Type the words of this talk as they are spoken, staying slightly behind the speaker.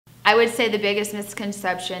I would say the biggest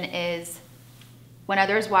misconception is when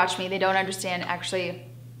others watch me, they don't understand actually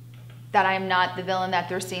that I'm not the villain that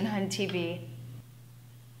they're seeing on TV.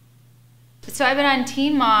 So I've been on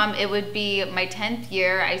Teen Mom, it would be my 10th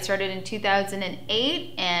year. I started in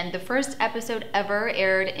 2008 and the first episode ever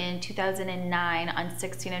aired in 2009 on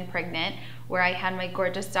 16 and Pregnant, where I had my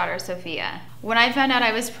gorgeous daughter, Sophia. When I found out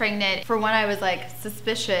I was pregnant, for one, I was like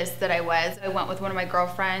suspicious that I was. I went with one of my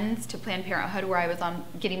girlfriends to Planned Parenthood where I was on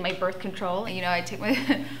getting my birth control. You know, I take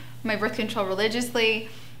my birth control religiously.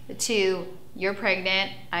 To, you're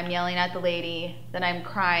pregnant, I'm yelling at the lady, then I'm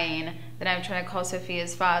crying, then I'm trying to call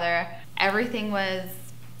Sophia's father. Everything was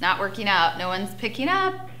not working out, no one's picking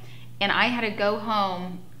up, and I had to go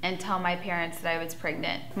home and tell my parents that I was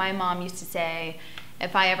pregnant. My mom used to say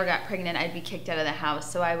if I ever got pregnant, I'd be kicked out of the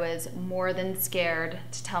house, so I was more than scared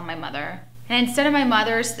to tell my mother. And instead of my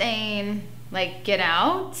mother saying, like, get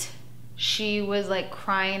out, she was like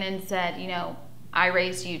crying and said, you know, I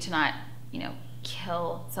raised you to not, you know,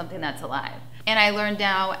 kill something that's alive. And I learned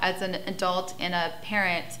now as an adult and a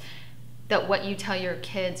parent that what you tell your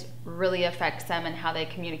kids really affects them and how they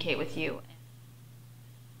communicate with you.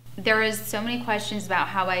 There is so many questions about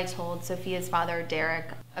how I told Sophia's father, Derek,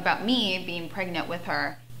 about me being pregnant with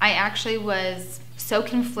her. I actually was so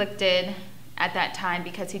conflicted at that time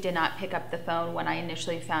because he did not pick up the phone when I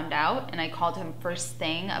initially found out, and I called him first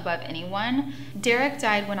thing above anyone. Derek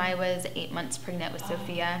died when I was 8 months pregnant with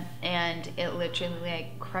Sophia, and it literally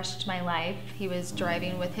like crushed my life. He was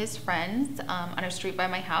driving with his friends on a street by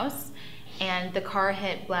my house, and the car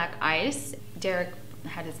hit black ice. Derek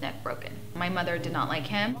had his neck broken. My mother did not like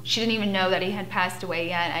him. She didn't even know that he had passed away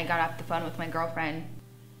yet. I got off the phone with my girlfriend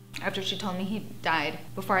after she told me he died.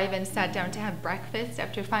 Before I even sat down to have breakfast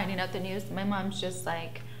after finding out the news, my mom's just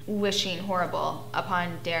like wishing horrible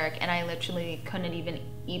upon Derek, and I literally couldn't even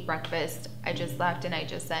eat breakfast. I just left and I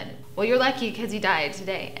just said, well, you're lucky because he died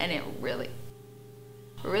today, and it really,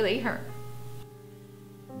 really hurt.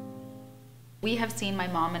 We have seen my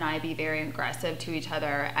mom and I be very aggressive to each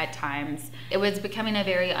other at times. It was becoming a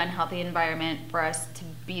very unhealthy environment for us to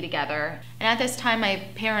be together. And at this time, my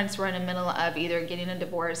parents were in the middle of either getting a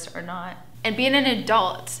divorce or not. And being an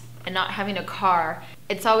adult and not having a car,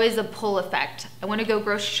 it's always a pull effect. I want to go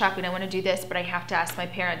grocery shopping, I want to do this, but I have to ask my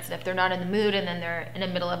parents. And if they're not in the mood and then they're in the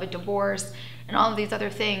middle of a divorce and all of these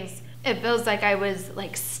other things, it feels like I was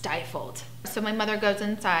like stifled. So my mother goes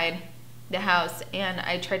inside the house and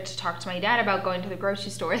I tried to talk to my dad about going to the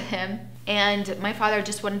grocery store with him, and my father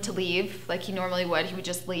just wanted to leave like he normally would. He would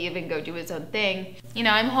just leave and go do his own thing. You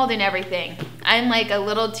know, I'm holding everything. I'm like a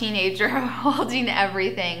little teenager holding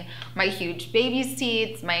everything. My huge baby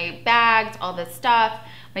seats, my bags, all this stuff.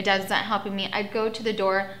 My dad's not helping me. I'd go to the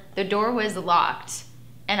door was locked,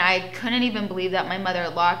 and I couldn't even believe that my mother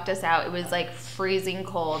locked us out. It was like freezing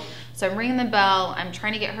cold. So I'm ringing the bell, I'm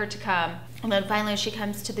trying to get her to come. And then finally she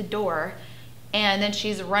comes to the door, and then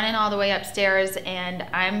she's running all the way upstairs, and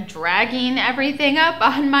I'm dragging everything up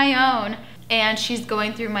on my own, and she's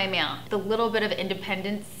going through my mail. The little bit of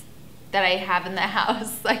independence that I have in the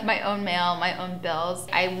house, like my own mail, my own bills,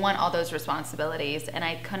 I want all those responsibilities, and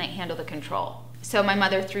I couldn't handle the control. So my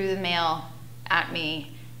mother threw the mail at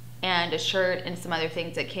me, and a shirt and some other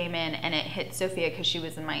things that came in, and it hit Sophia because she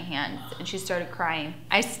was in my hands, and she started crying.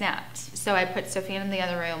 I snapped. So I put Sophia in the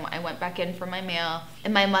other room. I went back in for my mail,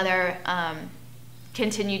 and my mother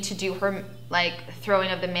continued to do her like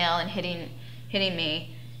throwing of the mail and hitting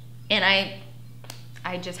me, and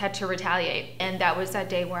I just had to retaliate. And that was that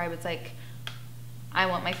day where I was like, I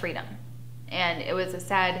want my freedom. And it was a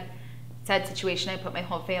sad situation I put my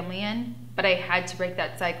whole family in, but I had to break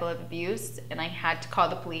that cycle of abuse, and I had to call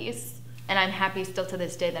the police, and I'm happy still to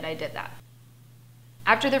this day that I did that.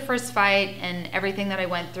 After the first fight and everything that I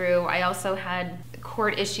went through, I also had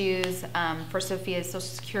court issues for Sophia's Social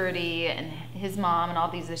Security and his mom and all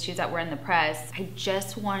these issues that were in the press. I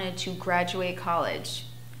just wanted to graduate college,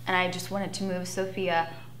 and I just wanted to move Sophia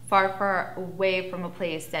far, far away from a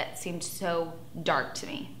place that seemed so dark to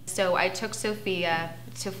me. So I took Sophia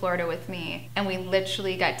to Florida with me, and we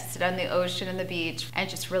literally got to sit on the ocean and the beach and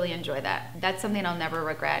just really enjoy that. That's something I'll never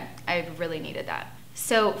regret. I really needed that.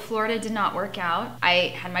 So Florida did not work out.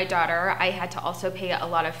 I had my daughter. I had to also pay a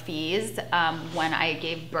lot of fees when I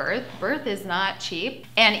gave birth. Birth is not cheap.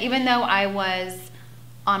 And even though I was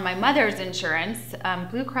on my mother's insurance,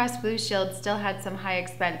 Blue Cross Blue Shield still had some high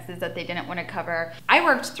expenses that they didn't want to cover. I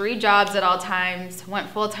worked 3 jobs at all times, went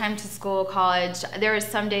full-time to school, college. There were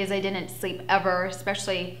some days I didn't sleep ever,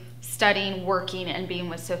 especially studying, working, and being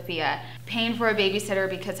with Sophia. Paying for a babysitter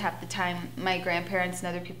because half the time my grandparents and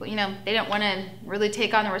other people, you know, they didn't want to really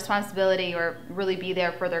take on the responsibility or really be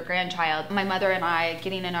there for their grandchild. My mother and I,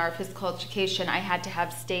 getting in our physical education, I had to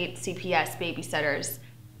have state CPS babysitters.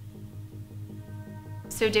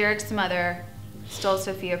 So Derek's mother stole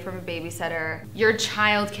Sophia from a babysitter. Your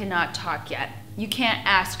child cannot talk yet. You can't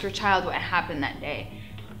ask your child what happened that day.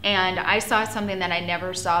 And I saw something that I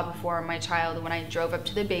never saw before in my child when I drove up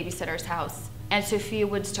to the babysitter's house. And Sophia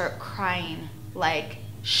would start crying, like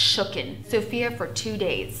shooken. Sophia for 2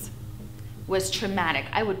 days was traumatic.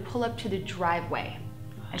 I would pull up to the driveway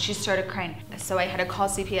and she started crying. So I had to call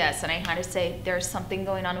CPS and I had to say, there's something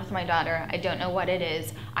going on with my daughter. I don't know what it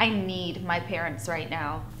is. I need my parents right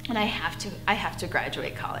now. And I have to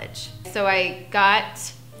graduate college. So I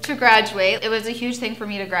got to graduate. It was a huge thing for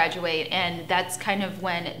me to graduate, and that's kind of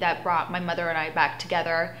when that brought my mother and I back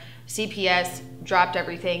together. CPS dropped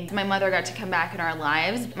everything. My mother got to come back in our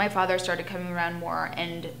lives. My father started coming around more,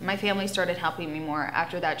 and my family started helping me more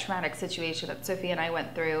after that traumatic situation that Sophie and I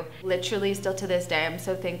went through. Literally, still to this day, I'm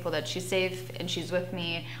so thankful that she's safe and she's with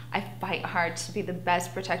me. I fight hard to be the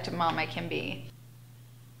best protective mom I can be.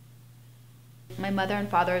 My mother and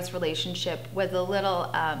father's relationship was a little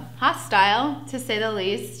hostile, to say the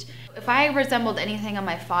least. If I resembled anything on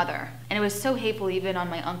my father, and it was so hateful even on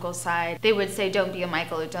my uncle's side, they would say, don't be a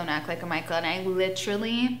Michael or don't act like a Michael. And I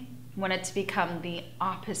literally wanted to become the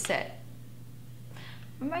opposite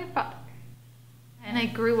of my father. And I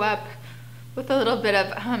grew up with a little bit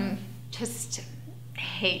of just a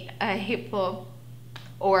hateful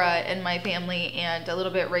aura in my family and a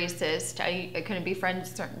little bit racist. I couldn't be friends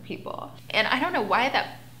with certain people. And I don't know why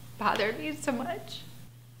that bothered me so much.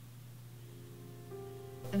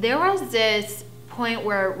 There was this point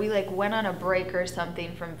where we went on a break or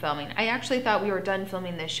something from filming. I actually thought we were done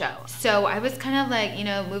filming this show. So I was kind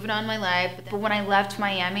of moving on my life. But when I left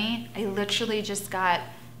Miami, I literally just got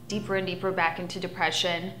deeper and deeper back into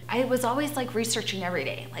depression. I was always researching every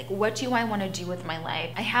day, what do I want to do with my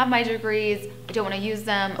life? I have my degrees, I don't want to use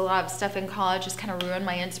them. A lot of stuff in college just kind of ruined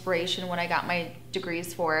my inspiration, what I got my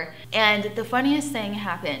degrees for. And the funniest thing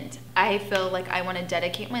happened. I feel like I want to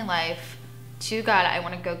dedicate my life to God. I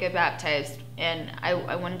want to go get baptized, and I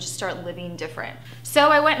want to just start living different. So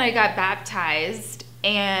I went and I got baptized,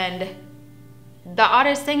 and the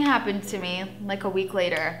oddest thing happened to me a week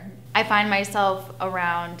later. I find myself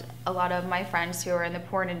around a lot of my friends who are in the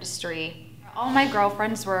porn industry. All my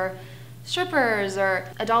girlfriends were strippers or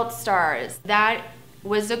adult stars. That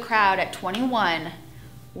was the crowd at 21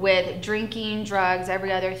 with drinking, drugs,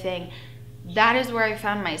 every other thing. That is where I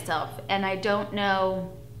found myself, and I don't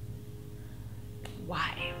know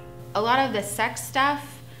why. A lot of the sex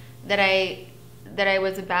stuff that I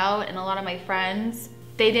was about, and a lot of my friends,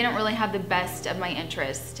 they didn't really have the best of my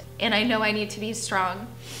interest. And I know I need to be strong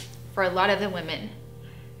for a lot of the women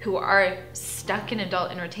who are stuck in adult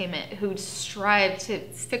entertainment, who strive to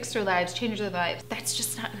fix their lives, change their lives. That's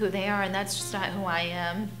just not who they are, and that's just not who I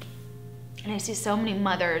am. And I see so many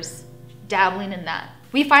mothers dabbling in that.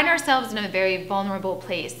 We find ourselves in a very vulnerable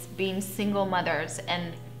place, being single mothers,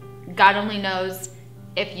 and God only knows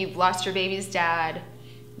if you've lost your baby's dad,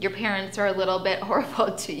 your parents are a little bit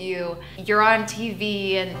horrible to you, you're on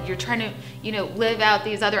TV and you're trying to, live out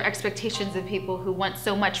these other expectations of people who want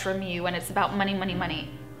so much from you, and it's about money, money, money.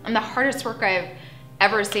 I'm the hardest work I've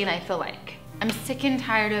ever seen, I feel like. I'm sick and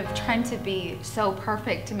tired of trying to be so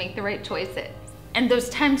perfect to make the right choices. And those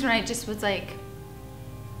times when I just was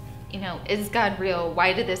is God real?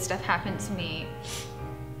 Why did this stuff happen to me?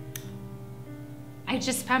 I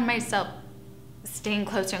just found myself staying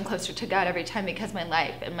closer and closer to God every time, because my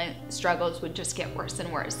life and my struggles would just get worse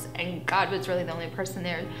and worse. And God was really the only person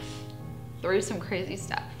there through some crazy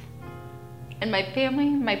stuff. And my family,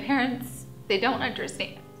 my parents, they don't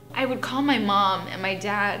understand. I would call my mom and my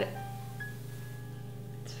dad,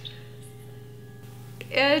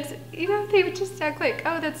 and they would just act like,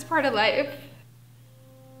 oh, that's part of life.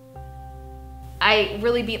 I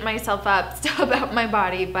really beat myself up still about my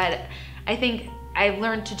body, but I think I've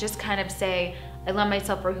learned to just kind of say, I love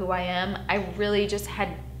myself for who I am. I really just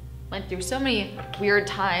went through so many weird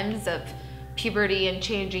times of puberty and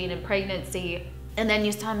changing and pregnancy. And then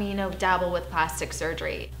you saw me, dabble with plastic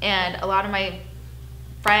surgery. And a lot of my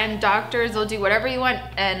friend doctors will do whatever you want,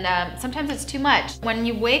 and sometimes it's too much. When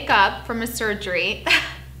you wake up from a surgery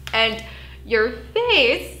and your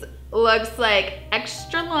face looks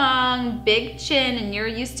extra long, big chin, and you're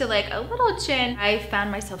used to a little chin, I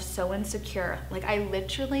found myself so insecure. I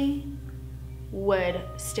literally would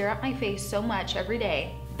stare at my face so much every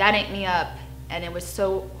day. That ate me up, and it was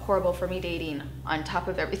so horrible for me dating on top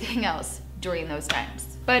of everything else. during those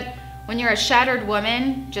times. But when you're a shattered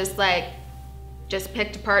woman, just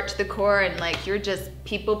picked apart to the core, and like you're just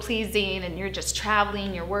people pleasing, and you're just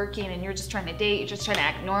traveling, you're working, and you're just trying to date, you're just trying to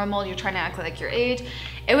act normal, you're trying to act like your age.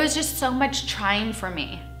 It was just so much trying for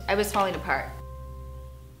me. I was falling apart.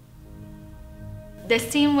 The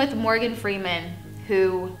scene with Morgan Freeman,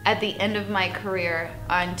 who at the end of my career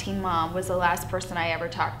on Teen Mom was the last person I ever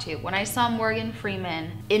talked to. When I saw Morgan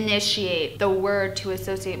Freeman initiate the word to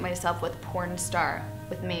associate myself with porn star,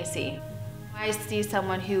 with Macy, I see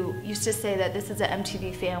someone who used to say that this is an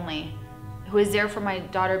MTV family, who is there for my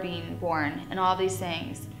daughter being born and all these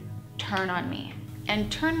things, turn on me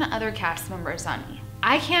and turn the other cast members on me.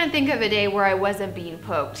 I can't think of a day where I wasn't being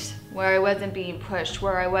poked, where I wasn't being pushed,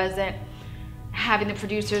 where I wasn't having the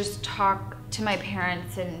producers talk to my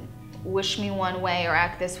parents and wish me one way or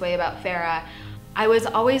act this way about Farrah. I was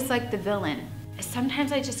always like the villain.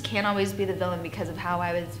 Sometimes I just can't always be the villain because of how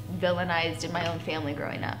I was villainized in my own family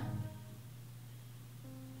growing up.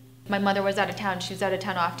 My mother was out of town. She was out of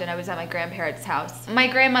town often. I was at my grandparents' house. My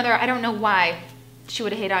grandmother, I don't know why she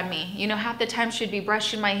would hate on me. You know, half the time she'd be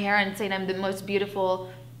brushing my hair and saying I'm the most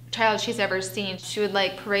beautiful child she's ever seen. She would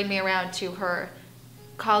like parade me around to her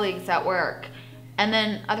colleagues at work. And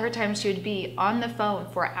then other times she would be on the phone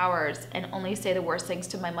for hours and only say the worst things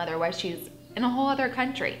to my mother while she's in a whole other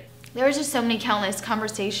country. There was just so many countless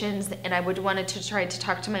conversations, and I would wanted to try to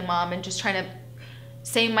talk to my mom and just trying to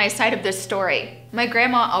say my side of this story. My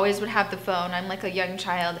grandma always would have the phone. I'm like a young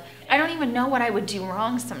child. I don't even know what I would do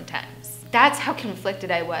wrong sometimes. That's how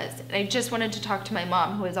conflicted I was. And I just wanted to talk to my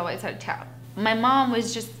mom, who was always out of town. My mom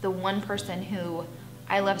was just the one person who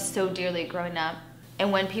I loved so dearly growing up.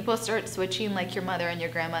 And when people start switching, like your mother and your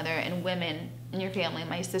grandmother and women in your family,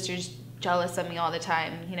 my sister's jealous of me all the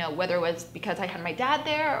time, you know, whether it was because I had my dad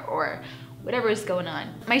there or whatever was going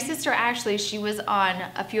on. My sister actually, she was on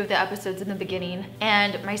a few of the episodes in the beginning,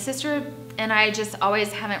 and my sister and I just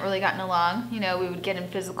always haven't really gotten along. You know, we would get in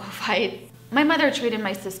physical fights. My mother treated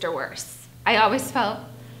my sister worse. I always felt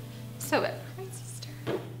so bad for my sister.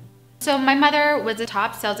 So my mother was a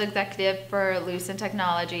top sales executive for Lucent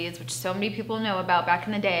Technologies, which so many people know about back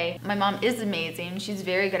in the day. My mom is amazing. She's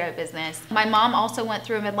very good at business. My mom also went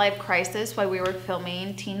through a midlife crisis while we were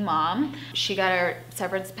filming Teen Mom. She got her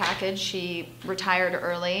severance package. She retired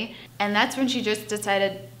early. And that's when she just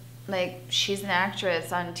decided, like, she's an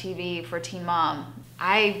actress on TV for Teen Mom.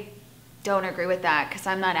 I don't agree with that because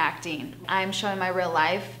I'm not acting. I'm showing my real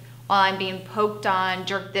life while I'm being poked on,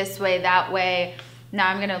 jerked this way, that way. Now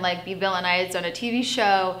I'm gonna like be villainized on a TV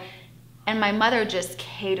show, and my mother just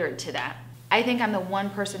catered to that. I think I'm the one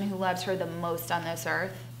person who loves her the most on this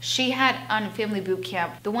earth. She had on family boot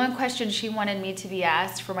camp, the one question she wanted me to be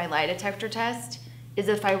asked for my lie detector test is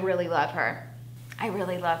if I really love her. I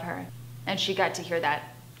really love her. And she got to hear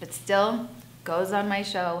that, but still goes on my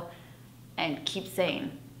show and keeps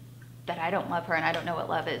saying that I don't love her and I don't know what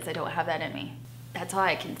love is. I don't have that in me. That's all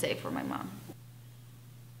I can say for my mom.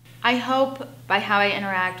 I hope by how I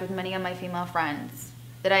interact with many of my female friends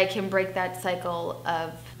that I can break that cycle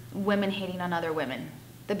of women hating on other women,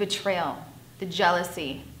 the betrayal, the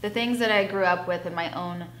jealousy, the things that I grew up with in my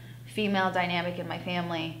own female dynamic in my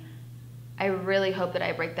family. I really hope that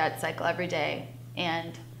I break that cycle every day,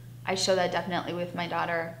 and I show that definitely with my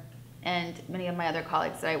daughter and many of my other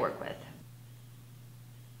colleagues that I work with.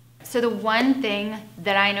 So the one thing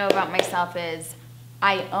that I know about myself is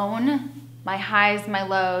I own my highs, my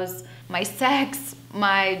lows, my sex,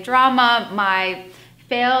 my drama, my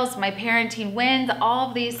fails, my parenting wins, all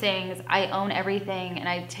of these things. I own everything and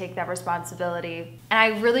I take that responsibility. And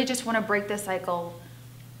I really just want to break the cycle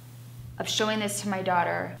of showing this to my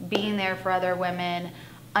daughter, being there for other women,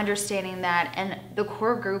 understanding that, and the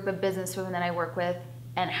core group of businesswomen that I work with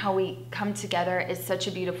and how we come together is such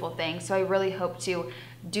a beautiful thing. So I really hope to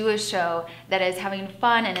do a show that is having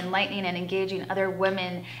fun and enlightening and engaging other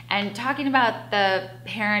women and talking about the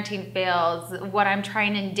parenting fails, what I'm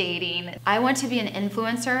trying in dating. I want to be an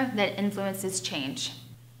influencer that influences change.